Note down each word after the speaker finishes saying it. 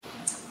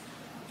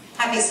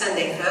Happy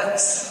Sunday,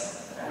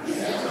 folks.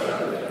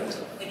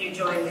 Would you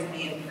join with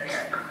me in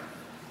prayer?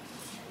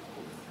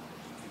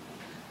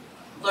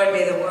 Lord,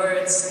 may the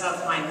words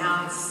of my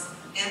mouth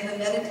and the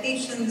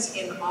meditations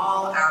in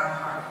all our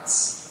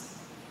hearts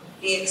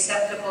be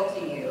acceptable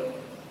to you,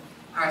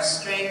 our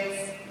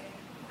strength,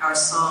 our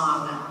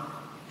song,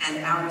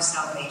 and our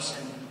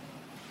salvation.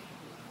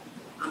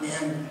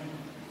 Amen.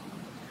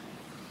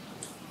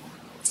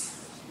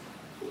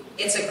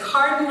 It's a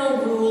cardinal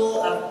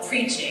rule of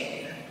preaching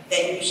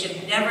that you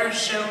should never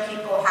show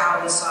people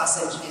how the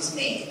sausage is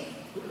made.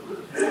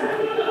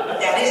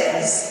 That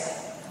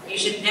is, you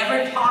should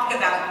never talk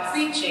about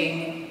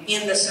preaching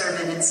in the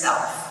sermon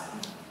itself,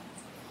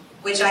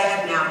 which I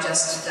have now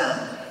just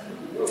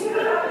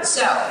done.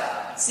 So,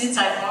 since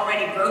I've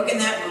already broken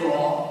that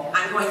rule,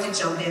 I'm going to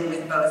jump in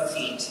with both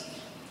feet.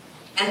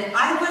 And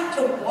I'd like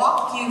to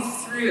walk you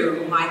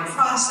through my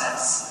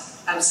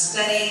process of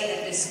study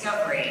and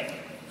discovery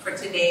for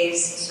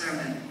today's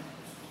sermon.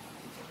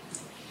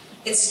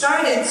 It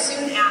started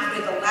soon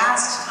after the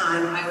last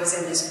time I was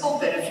in this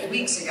pulpit a few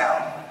weeks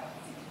ago.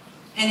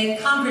 And in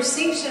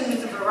conversation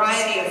with a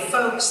variety of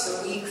folks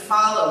the week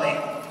following,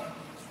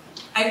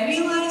 I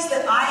realized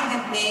that I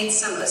had made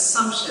some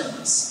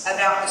assumptions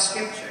about the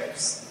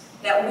scriptures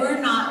that were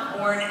not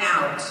borne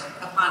out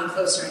upon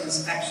closer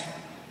inspection,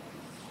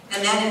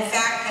 and that in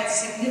fact had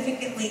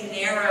significantly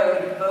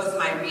narrowed both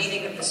my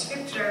reading of the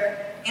scripture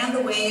and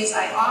the ways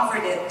I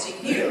offered it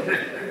to you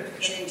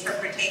in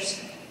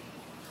interpretation.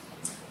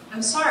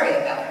 I'm sorry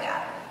about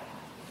that.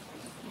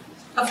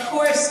 Of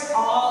course,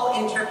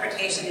 all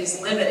interpretation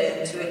is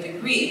limited to a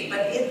degree,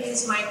 but it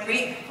is my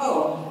great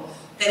hope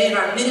that in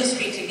our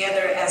ministry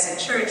together as a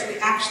church, we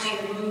actually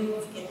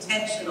move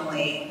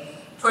intentionally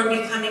toward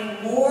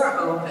becoming more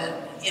open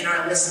in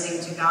our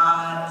listening to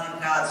God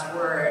and God's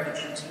word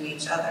and to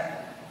each other.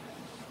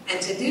 And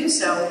to do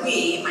so,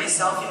 we,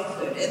 myself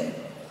included,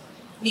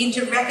 need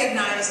to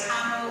recognize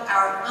how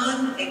our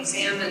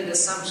unexamined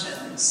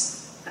assumptions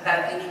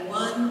about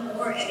anyone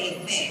or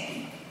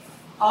anything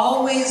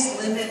always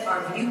limit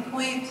our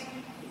viewpoint,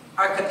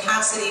 our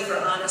capacity for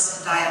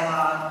honest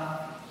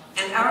dialogue,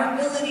 and our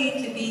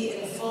ability to be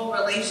in full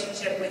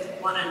relationship with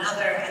one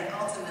another and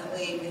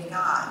ultimately with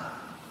God.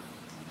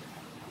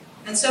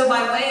 And so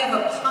by way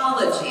of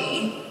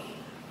apology,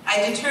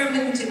 I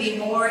determined to be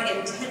more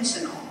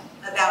intentional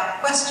about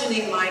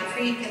questioning my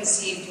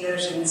preconceived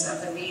notions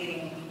of the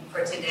reading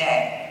for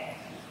today.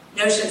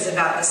 Notions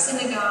about the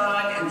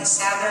synagogue and the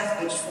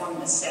Sabbath, which form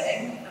the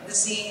setting of the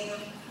scene,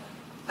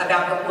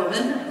 about the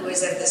woman who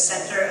is at the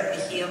center of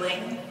the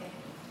healing,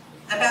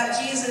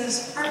 about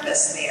Jesus'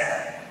 purpose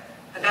there,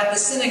 about the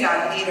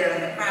synagogue leader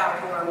and the crowd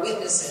who are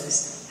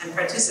witnesses and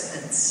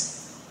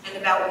participants, and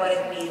about what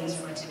it means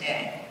for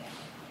today.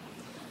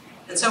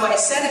 And so I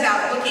set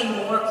about looking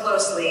more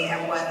closely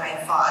at what I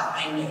thought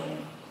I knew.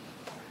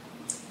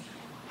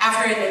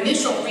 After an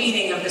initial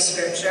reading of the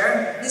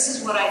scripture, this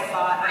is what I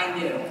thought I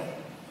knew,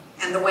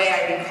 and the way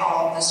I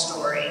recalled the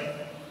story.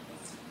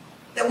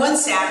 That one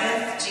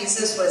Sabbath,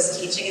 Jesus was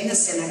teaching in the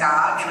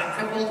synagogue, and a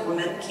crippled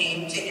woman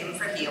came to him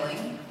for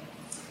healing.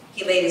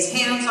 He laid his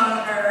hands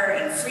on her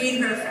and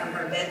freed her from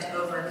her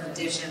bent-over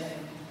condition.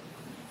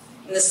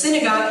 And the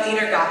synagogue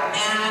leader got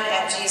mad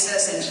at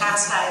Jesus and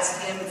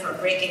chastised him for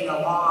breaking the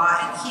law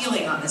and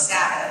healing on the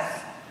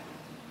Sabbath.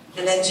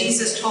 And then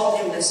Jesus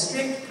told him the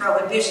strict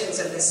prohibitions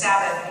of the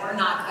Sabbath were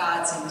not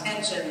God's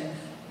intention,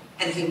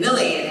 and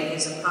humiliated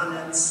his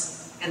opponents.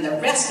 And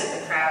the rest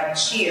of the crowd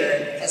cheered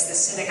as the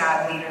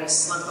synagogue leaders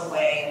slunk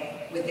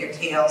away with their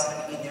tails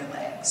between their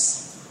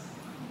legs.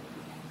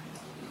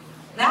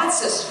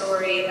 That's a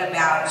story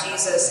about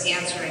Jesus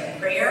answering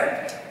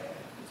prayer,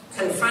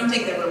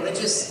 confronting the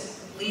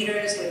religious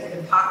leaders with the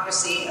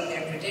hypocrisy of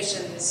their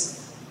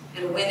traditions,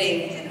 and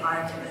winning an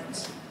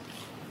argument.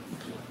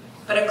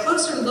 But a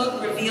closer look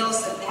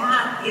reveals that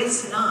that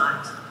is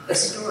not the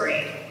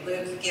story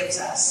Luke gives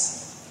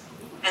us.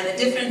 And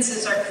the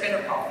differences are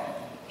critical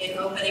in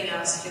opening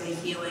us to the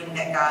healing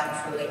that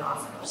God truly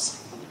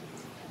offers.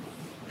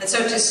 And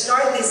so to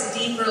start this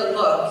deeper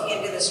look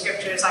into the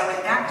scriptures, I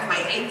went back to my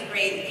 8th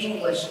grade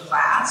English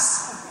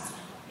class,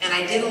 and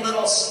I did a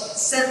little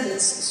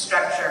sentence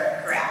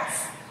structure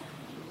graph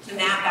to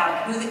map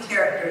out who the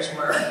characters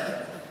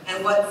were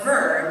and what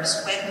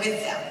verbs went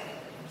with them.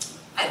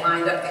 I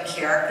lined up the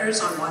characters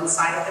on one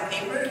side of the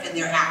paper and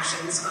their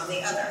actions on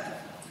the other,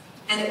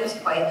 and it was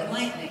quite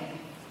enlightening.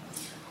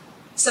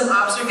 Some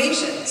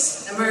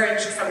observations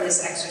emerged from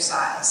this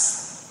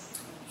exercise.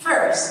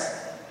 First,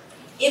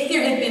 if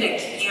there had been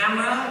a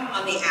camera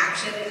on the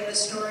action in the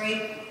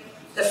story,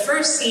 the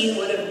first scene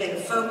would have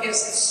been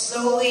focused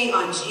solely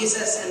on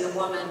Jesus and the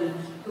woman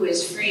who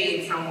is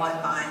freed from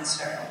what binds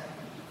her.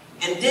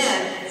 And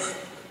then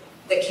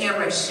the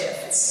camera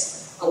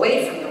shifts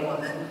away from the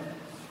woman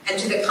and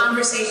to the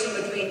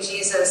conversation between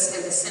Jesus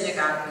and the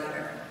synagogue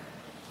leader.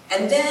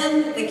 And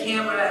then the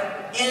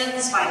camera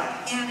ends by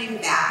panning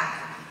back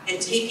and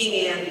taking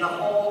in the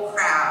whole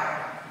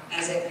crowd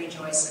as it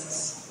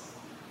rejoices.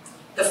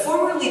 The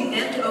formerly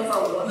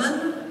bent-over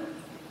woman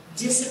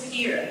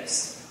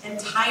disappears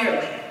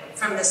entirely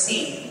from the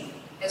scene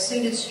as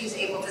soon as she's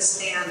able to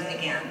stand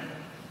again,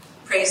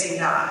 praising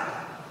God.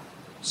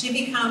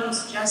 She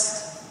becomes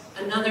just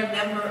another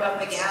member of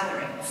the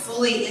gathering,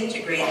 fully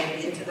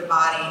integrated into the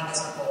body as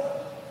a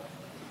whole.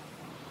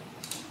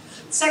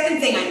 Second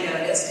thing I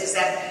noticed is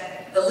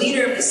that the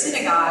leader of the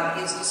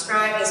synagogue is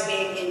described as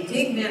being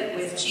indignant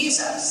with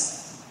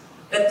Jesus,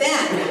 but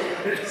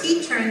then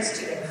he turns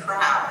to the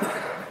crowd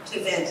to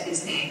vent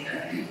his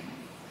anger,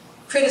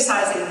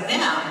 criticizing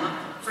them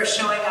for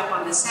showing up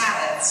on the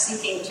Sabbath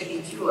seeking to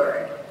be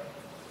cured.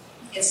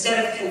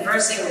 Instead of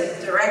conversing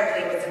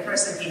directly with the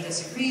person he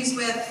disagrees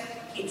with,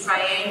 he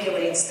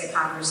triangulates the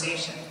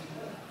conversation,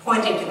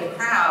 pointing to the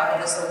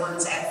crowd as the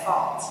ones at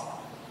fault,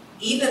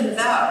 even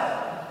though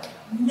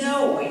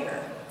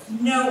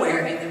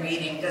nowhere in the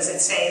reading does it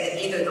say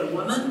that either the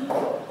woman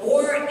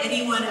or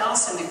anyone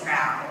else in the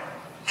crowd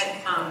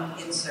had come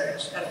in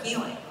search of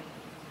healing.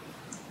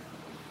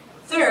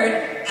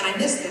 Third, and I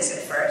missed this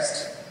at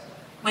first,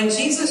 when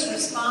Jesus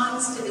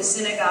responds to the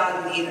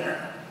synagogue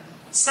leader,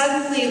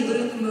 suddenly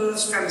Luke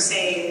moves from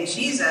saying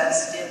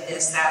Jesus did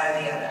this, that,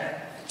 or the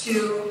other,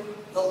 to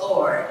the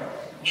Lord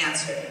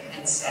answered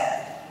and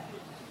said.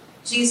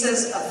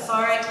 Jesus'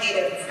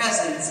 authoritative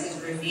presence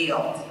is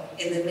revealed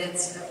in the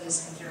midst of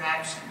this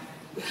interaction.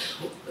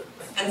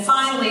 And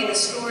finally, the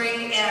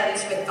story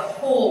ends with the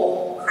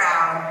whole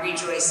crowd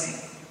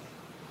rejoicing.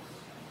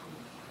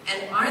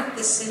 And aren't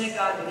the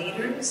synagogue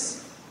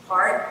leaders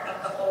part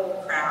of the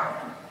whole crowd?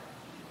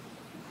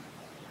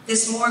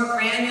 This more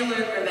granular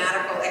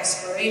grammatical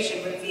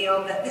exploration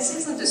revealed that this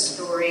isn't a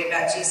story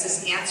about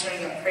Jesus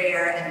answering a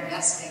prayer and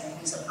besting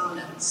his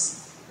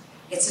opponents.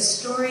 It's a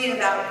story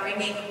about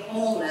bringing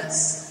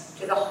wholeness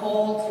to the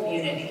whole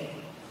community,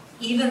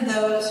 even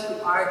those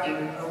who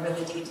argued over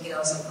the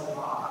details of the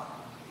law.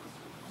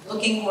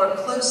 Looking more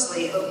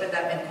closely opened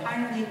up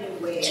entirely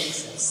new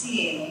ways of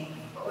seeing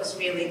what was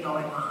really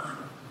going on.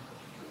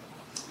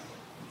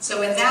 So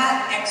with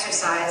that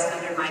exercise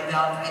under my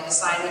belt, I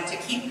decided to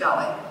keep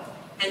going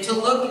and to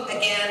look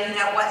again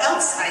at what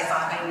else I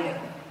thought I knew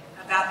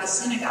about the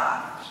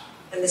synagogue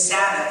and the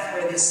Sabbath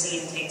where this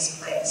scene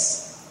takes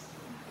place.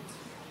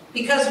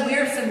 Because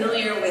we're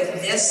familiar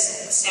with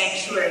this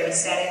sanctuary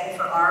setting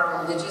for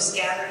our religious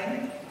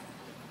gathering,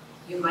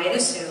 you might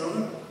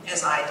assume,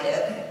 as I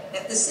did,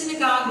 that the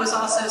synagogue was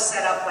also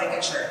set up like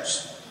a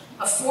church,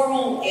 a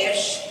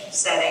formal-ish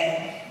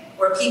setting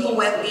where people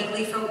went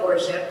weekly for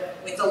worship,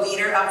 with the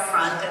leader up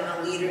front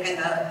and the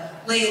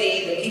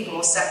laity, the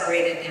people,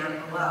 separated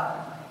down below.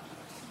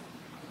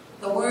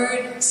 The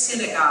word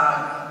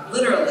synagogue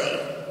literally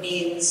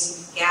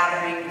means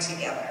gathering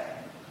together.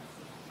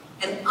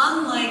 And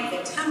unlike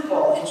the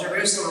temple in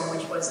Jerusalem,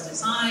 which was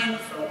designed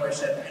for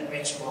worship and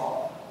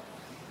ritual,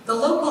 the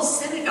local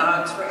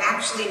synagogues were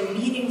actually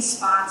meeting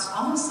spots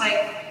almost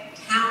like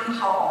town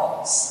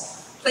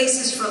halls,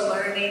 places for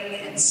learning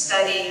and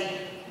study,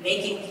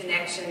 making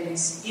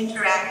connections,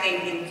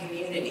 interacting in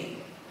community.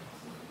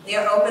 They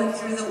are open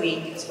through the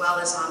week as well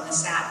as on the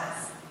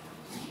Sabbath.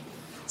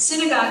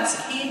 Synagogues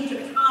came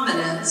to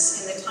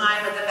prominence in the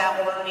time of the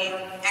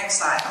Babylonian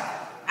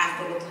exile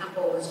after the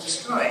temple was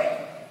destroyed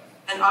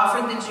and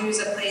offered the Jews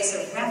a place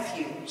of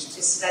refuge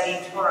to study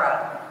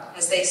Torah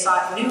as they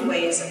sought new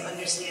ways of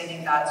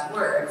understanding God's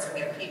word for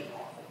their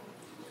people.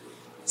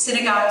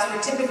 Synagogues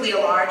were typically a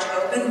large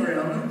open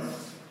room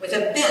with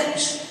a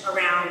bench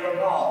around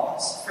the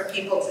walls for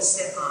people to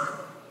sit on.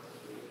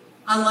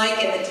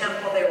 Unlike in the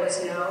temple, there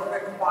was no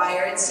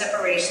required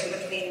separation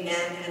between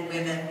men and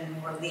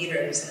women or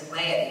leaders and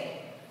laity.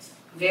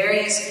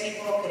 Various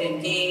people could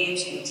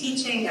engage in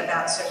teaching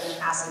about certain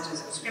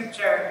passages of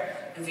Scripture,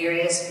 and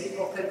various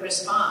people could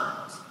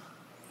respond.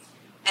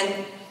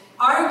 And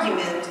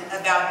argument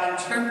about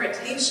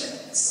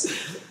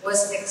interpretations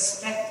was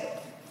expected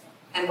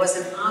and was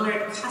an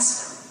honored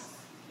custom,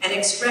 an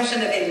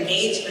expression of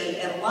engagement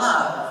and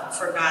love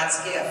for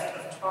God's gift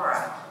of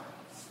Torah.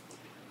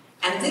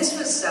 And this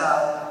was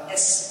so,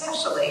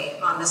 especially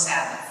on the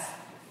Sabbath.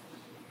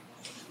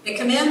 The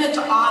commandment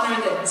to honor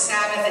the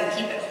Sabbath and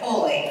keep it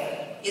holy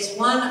is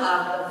one of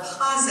the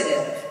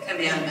positive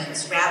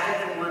commandments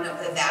rather than one of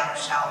the thou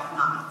shalt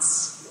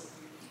nots.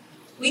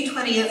 We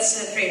 20th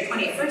century,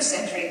 21st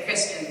century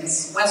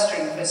Christians,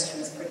 Western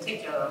Christians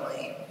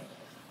particularly,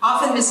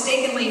 often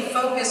mistakenly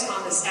focus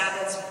on the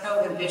Sabbath's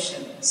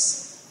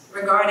prohibitions,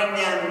 regarding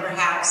them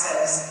perhaps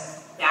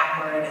as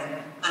backward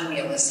and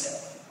unrealistic.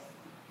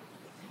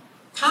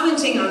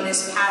 Commenting on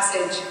this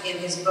passage in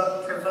his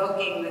book,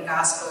 Provoking the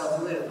Gospel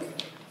of Luke,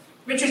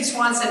 Richard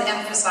Swanson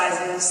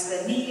emphasizes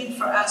the need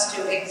for us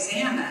to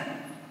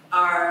examine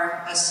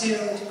our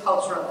assumed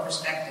cultural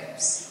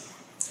perspectives.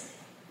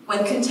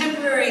 When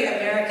contemporary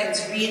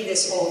Americans read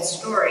this old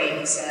story,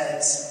 he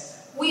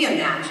says, we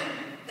imagine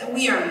that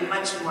we are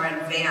much more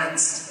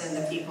advanced than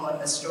the people in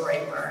the story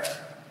were.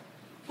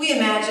 We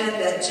imagine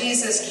that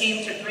Jesus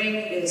came to bring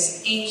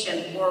this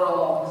ancient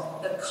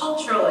world the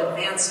cultural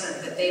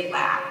advancement that they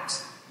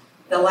lacked,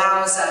 that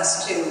allows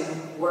us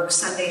to work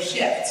Sunday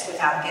shifts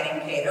without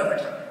getting paid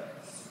overtime.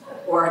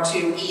 or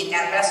to eat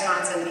at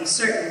restaurants and be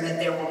certain that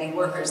there will be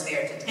workers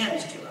there to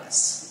tend to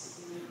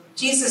us.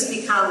 Jesus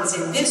becomes,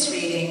 in this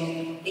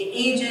reading, the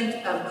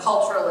agent of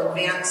cultural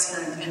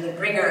advancement and the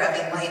bringer of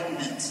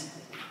enlightenment.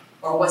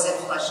 Or was it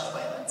flush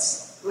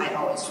toilets? I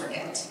always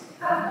forget.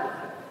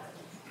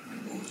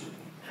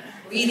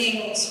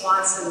 Reading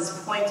Swanson's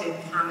pointed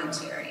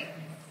commentary,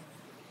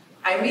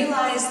 I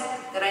realized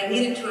that I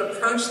needed to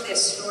approach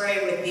this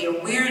story with the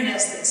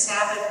awareness that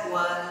Sabbath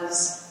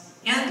was,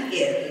 and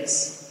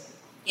is,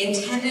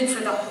 intended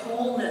for the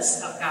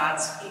wholeness of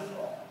God's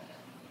people.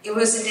 It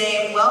was a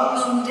day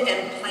welcomed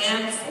and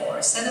planned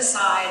for, set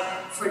aside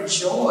for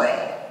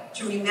joy,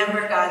 to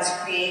remember God's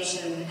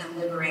creation and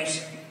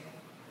liberation.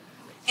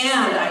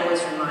 And I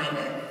was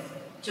reminded,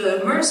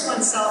 to immerse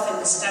oneself in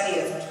the study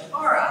of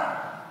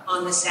Torah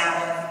on the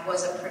Sabbath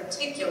was a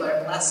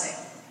particular blessing.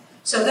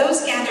 So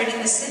those gathered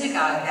in the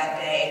synagogue that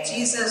day,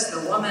 Jesus,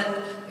 the woman,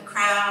 the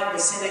crowd, the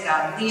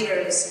synagogue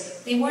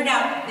leaders, they weren't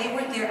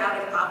there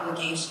out of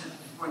obligation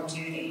or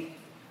duty.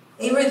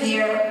 They were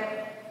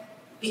there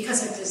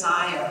because of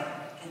desire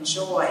and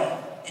joy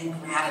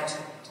and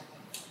gratitude.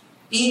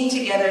 Being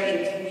together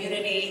in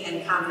community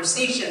and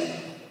conversation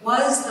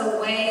was the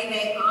way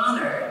they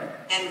honored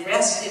and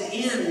rested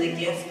in the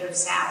gift of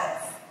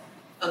Sabbath,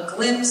 a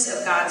glimpse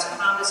of God's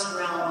promised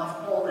realm of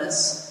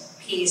wholeness,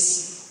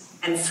 peace,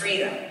 and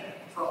freedom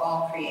for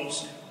all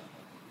creation.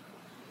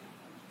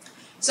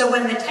 So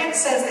when the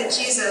text says that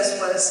Jesus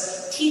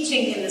was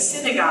teaching in the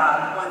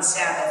synagogue one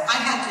Sabbath, I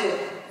had to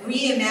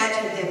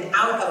reimagine him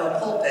out of a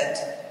pulpit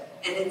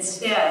and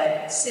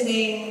instead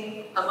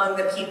sitting among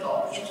the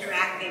people,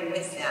 interacting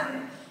with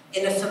them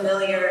in a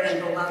familiar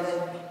and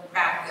beloved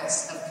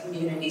practice of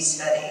community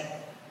study.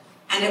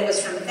 And it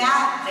was from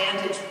that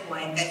vantage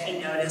point that he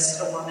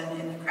noticed a woman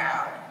in the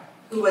crowd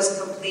who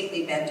was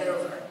completely bent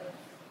over.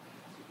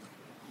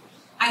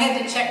 I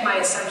had to check my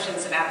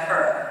assumptions about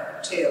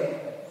her, too,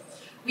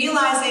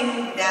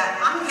 realizing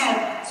that I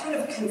had sort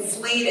of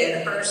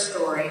conflated her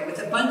story with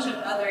a bunch of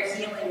other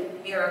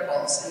healing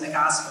miracles in the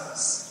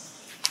Gospels.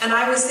 And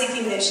I was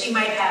thinking that she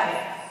might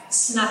have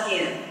snuck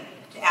in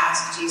to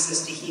ask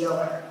Jesus to heal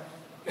her,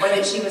 or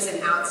that she was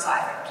an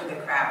outsider to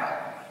the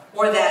crowd,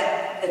 or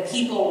that the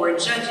people were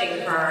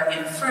judging her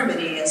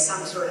infirmity as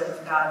some sort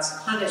of God's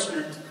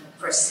punishment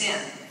for sin.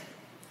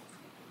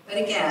 But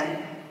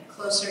again,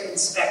 closer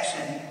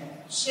inspection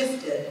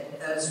shifted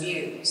those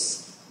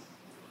views.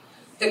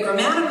 The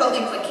grammatical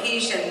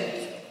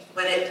implication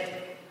when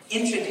it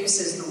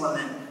introduces the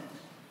woman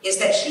is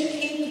that she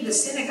came to the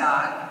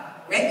synagogue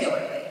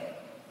regularly.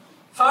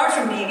 Far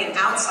from being an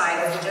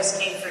outsider who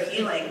just came for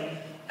healing,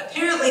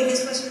 apparently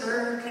this was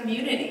her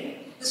community.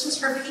 This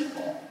was her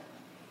people.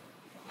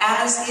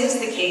 As is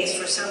the case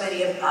for so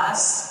many of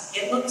us,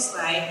 it looks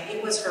like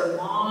it was her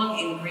long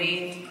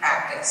ingrained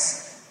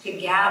practice to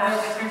gather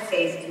with her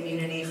faith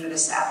community for the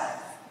Sabbath.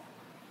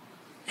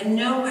 And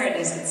nowhere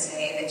does it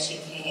say that she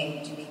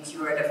came to be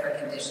cured of her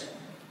condition.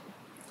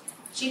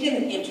 She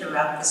didn't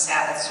interrupt the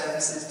Sabbath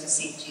services to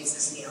seek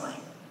Jesus'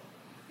 healing.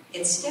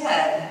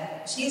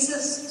 Instead,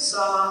 Jesus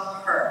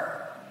saw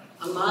her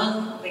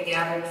among the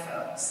gathered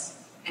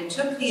folks and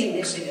took the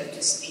initiative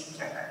to speak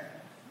to her,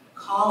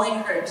 calling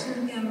her to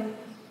him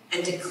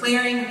and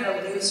declaring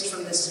her loosed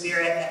from the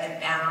spirit that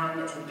had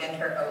bound and bent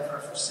her over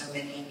for so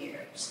many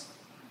years.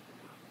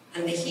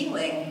 And the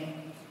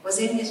healing was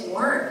in his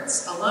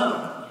words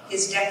alone,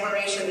 his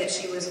declaration that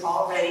she was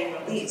already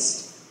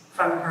released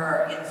from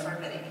her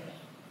infirmity.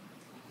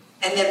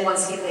 And then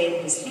once he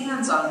laid his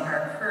hands on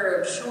her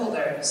curved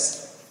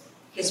shoulders,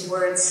 his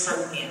words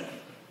sunk in,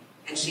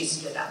 and she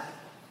stood up.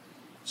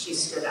 She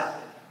stood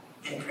up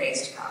and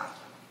praised God.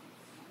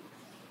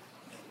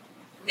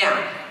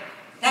 Now,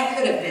 that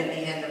could have been the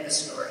end of the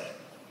story.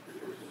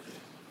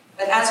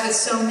 But as with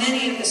so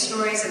many of the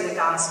stories in the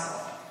gospel,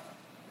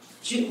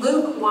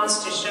 Luke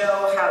wants to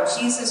show how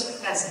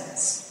Jesus'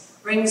 presence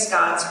brings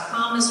God's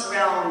promised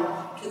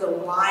realm to the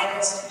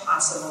widest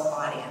possible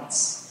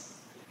audience.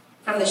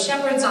 From the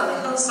shepherds on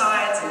the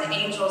hillsides and the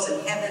angels in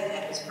heaven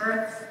at his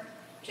birth,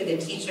 to the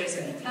teachers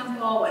in the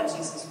temple when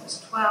Jesus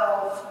was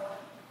 12,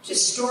 to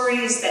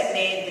stories that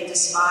made the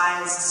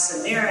despised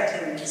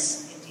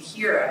Samaritans into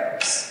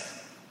heroes.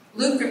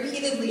 Luke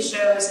repeatedly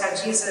shows how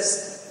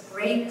Jesus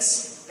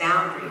breaks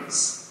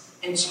boundaries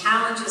and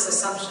challenges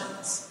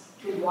assumptions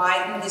to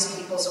widen his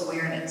people's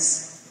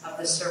awareness of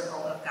the circle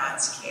of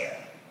God's care.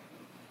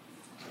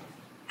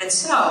 And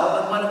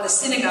so, when one of the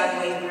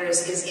synagogue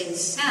leaders is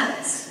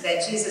incensed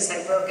that Jesus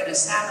had broken a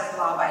Sabbath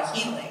law by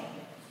healing,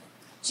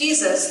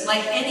 Jesus,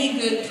 like any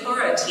good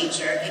Torah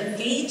teacher,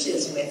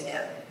 engages with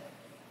him.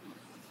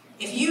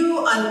 If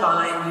you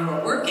unbind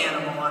your work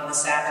animal on the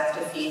Sabbath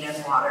to feed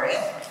and water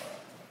it,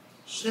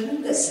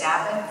 shouldn't the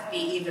Sabbath be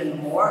even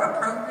more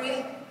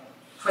appropriate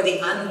for the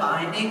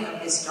unbinding of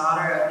his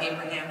daughter of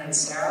Abraham and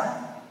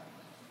Sarah?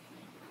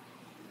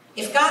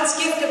 If God's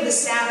gift of the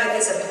Sabbath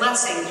is a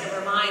blessing to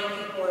remind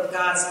people of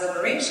God's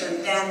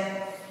liberation,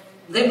 then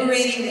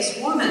liberating this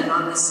woman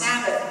on the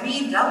Sabbath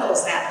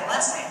redoubles that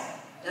blessing,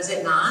 does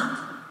it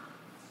not?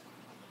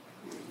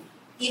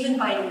 even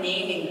by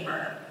naming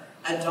her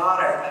a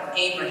daughter of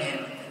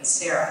Abraham and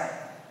Sarah.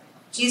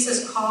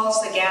 Jesus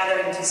calls the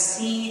gathering to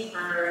see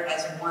her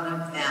as one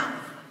of them,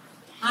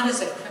 not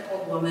as a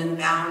crippled woman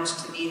bound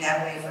to be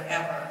that way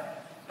forever,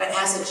 but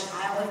as a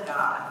child of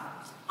God,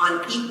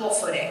 on equal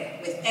footing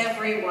with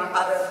every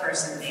other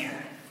person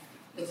there,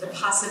 with the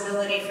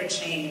possibility for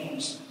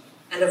change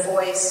and a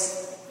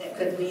voice that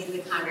could lead the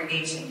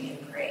congregation in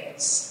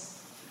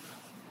praise.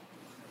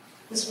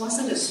 This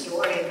wasn't a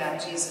story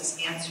about Jesus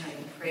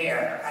answering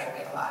prayer,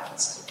 I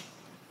realized.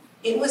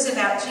 It was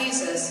about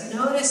Jesus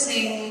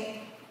noticing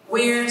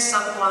where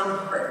someone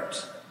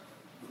hurt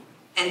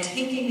and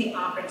taking the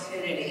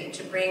opportunity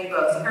to bring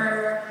both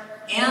her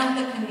and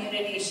the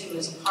community she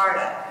was part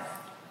of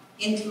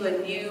into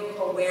a new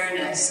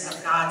awareness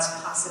of God's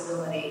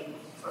possibility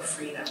for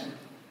freedom.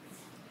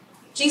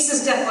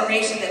 Jesus'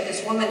 declaration that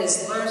this woman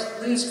is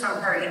loosed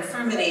from her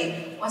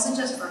infirmity wasn't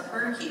just for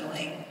her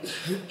healing.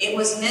 It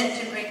was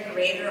meant to bring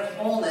greater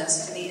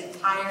wholeness to the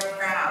entire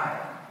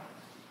crowd,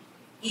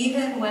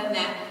 even when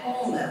that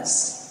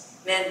wholeness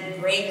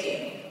meant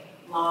breaking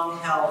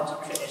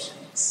long-held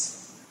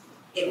traditions.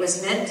 It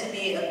was meant to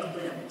be a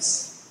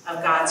glimpse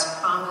of God's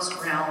promised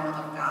realm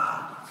of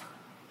God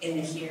in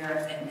the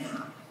here and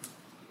now.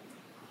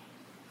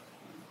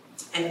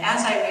 And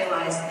as I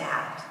realized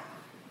that,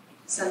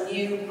 some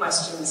new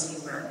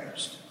questions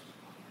emerged.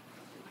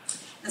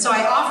 And so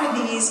I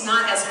offer these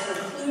not as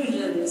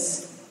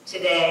conclusions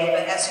today,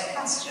 but as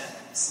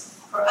questions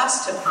for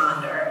us to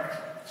ponder,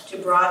 to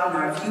broaden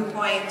our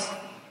viewpoint,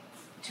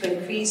 to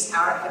increase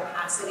our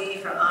capacity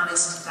for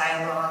honest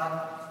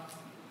dialogue,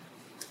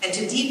 and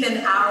to deepen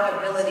our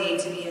ability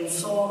to be in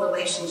full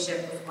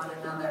relationship with one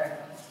another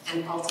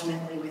and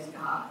ultimately with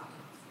God.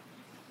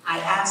 I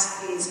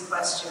ask these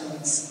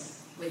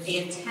questions with the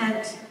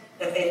intent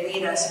that they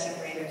lead us to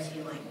greater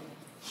healing.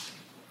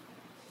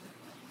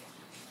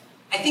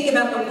 I think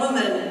about the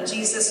woman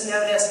Jesus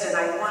noticed, and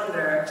I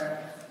wonder,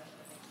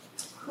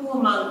 who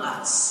among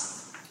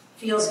us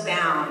feels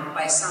bound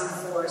by some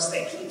force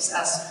that keeps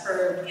us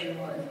hurled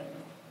inward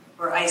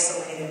or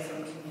isolated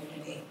from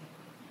community?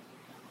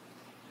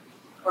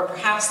 Or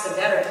perhaps the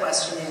better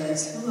question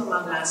is, who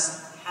among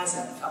us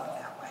hasn't felt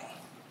that way?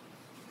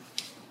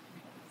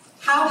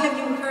 How have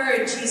you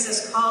heard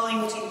Jesus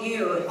calling to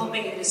you and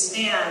helping you to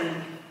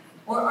stand?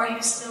 Or are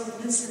you still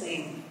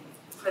listening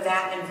for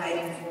that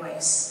inviting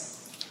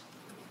voice?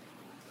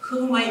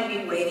 Who might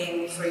be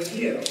waiting for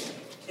you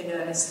to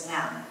notice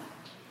them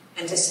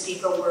and to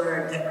speak a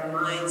word that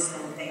reminds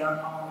them they are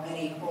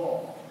already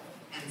whole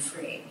and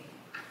free?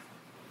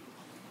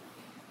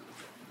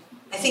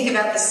 I think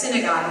about the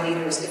synagogue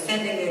leaders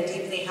defending their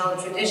deeply held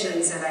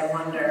traditions, and I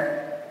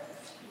wonder,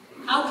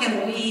 how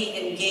can we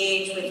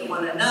engage with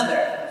one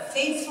another,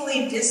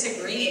 faithfully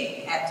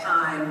disagreeing at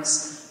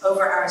times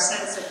over our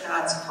sense of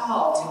God's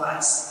call to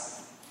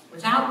us,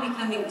 without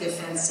becoming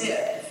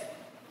defensive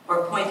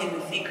or pointing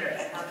the finger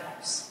at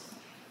others?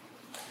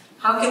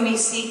 How can we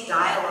seek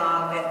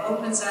dialogue that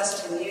opens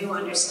us to new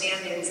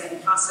understandings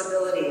and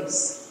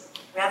possibilities,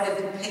 rather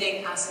than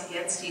pitting us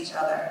against each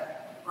other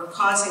or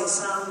causing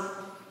some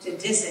to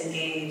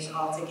disengage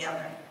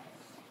altogether?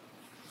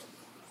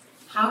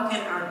 How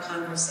can our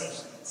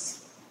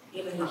conversations,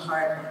 even the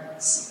hard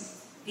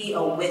ones, be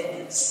a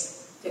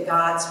witness to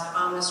God's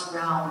promised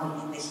realm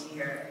in the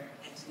here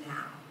and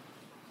now?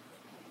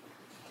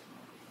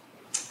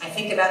 I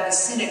think about the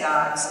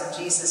synagogues of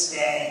Jesus'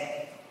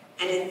 day,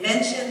 an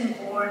invention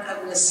born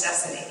of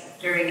necessity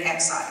during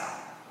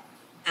exile.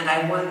 And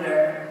I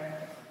wonder,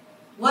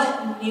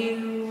 what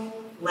new,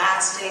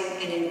 lasting,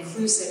 and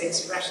inclusive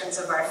expressions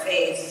of our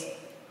faith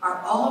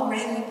are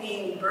already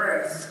being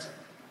birthed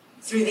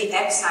through the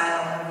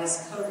exile of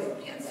this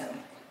COVID pandemic?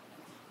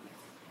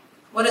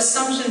 What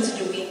assumptions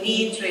do we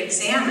need to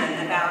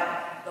examine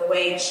about the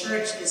way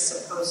church is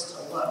supposed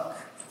to look?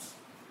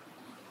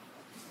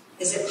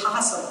 Is it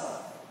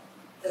possible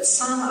that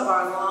some of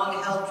our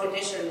long-held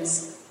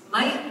traditions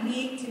might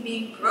need to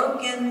be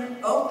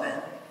broken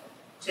open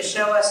to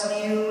show us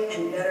new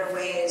and better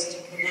ways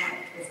to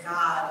connect with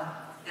God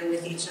and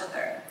with each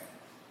other?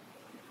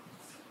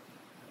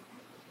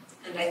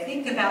 And I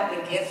think about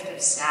the gift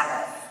of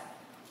Sabbath,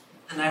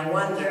 and I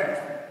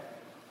wonder,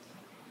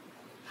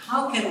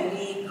 how can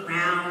we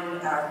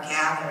ground our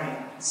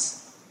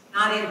gatherings,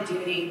 not in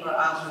duty or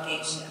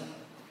obligation,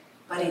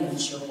 but in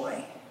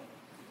joy?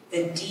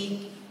 The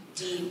deep,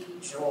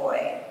 deep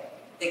joy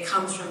that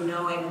comes from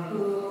knowing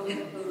who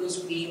and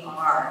whose we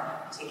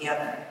are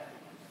together,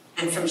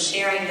 and from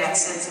sharing that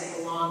sense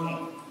of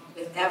belonging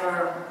with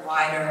ever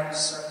wider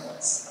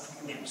circles of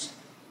connection.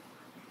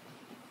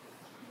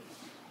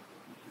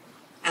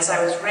 As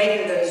I was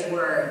writing those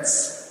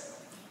words,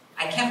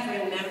 I kept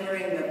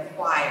remembering the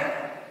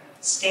choir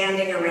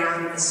standing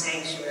around the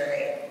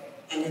sanctuary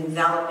and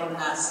enveloping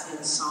us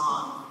in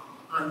song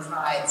on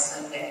Pride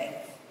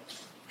Sunday.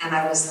 And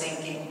I was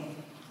thinking,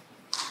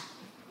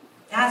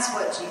 that's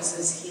what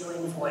Jesus'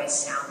 healing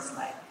voice sounds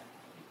like,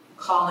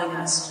 calling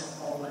us to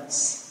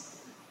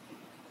wholeness.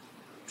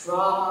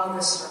 Draw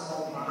the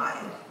circle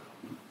wide.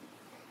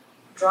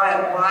 Draw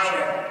it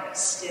wider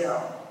still.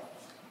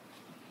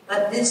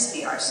 Let this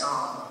be our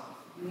song.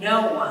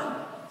 No one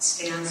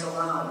stands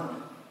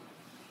alone.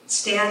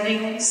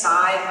 Standing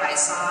side by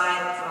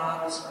side,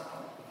 draw the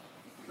circle.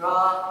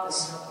 Draw the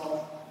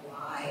circle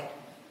wide.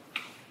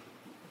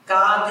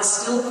 God, the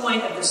still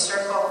point of the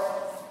circle,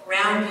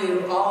 round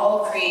you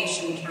all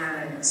creation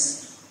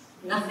turns.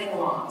 Nothing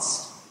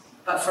lost,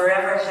 but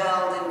forever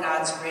held in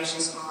God's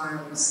gracious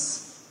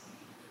arms.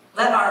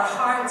 Let our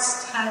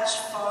hearts touch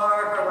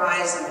far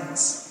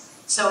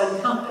horizons, so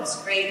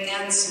encompass great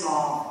and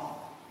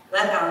small.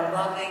 Let our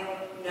loving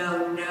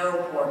know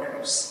no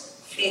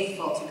borders,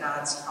 faithful to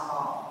God's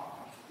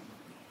call.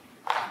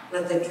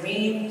 Let the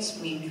dreams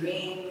we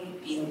dream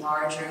be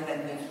larger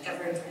than we've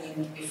ever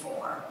dreamed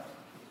before.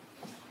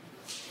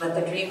 Let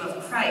the dream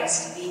of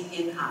Christ be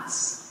in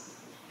us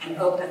and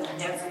open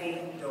every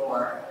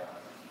door.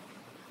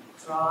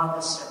 Draw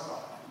the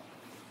circle.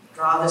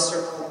 Draw the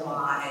circle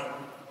wide.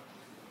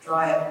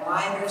 Draw it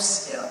wider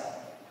still.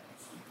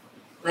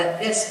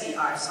 Let this be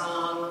our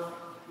song.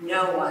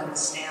 No one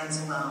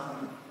stands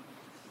alone.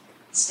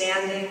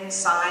 Standing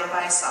side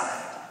by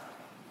side.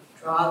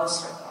 Draw the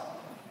circle.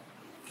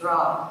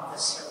 Draw the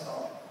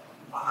circle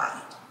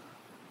wide.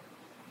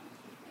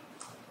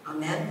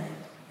 Amen.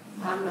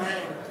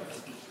 Amen.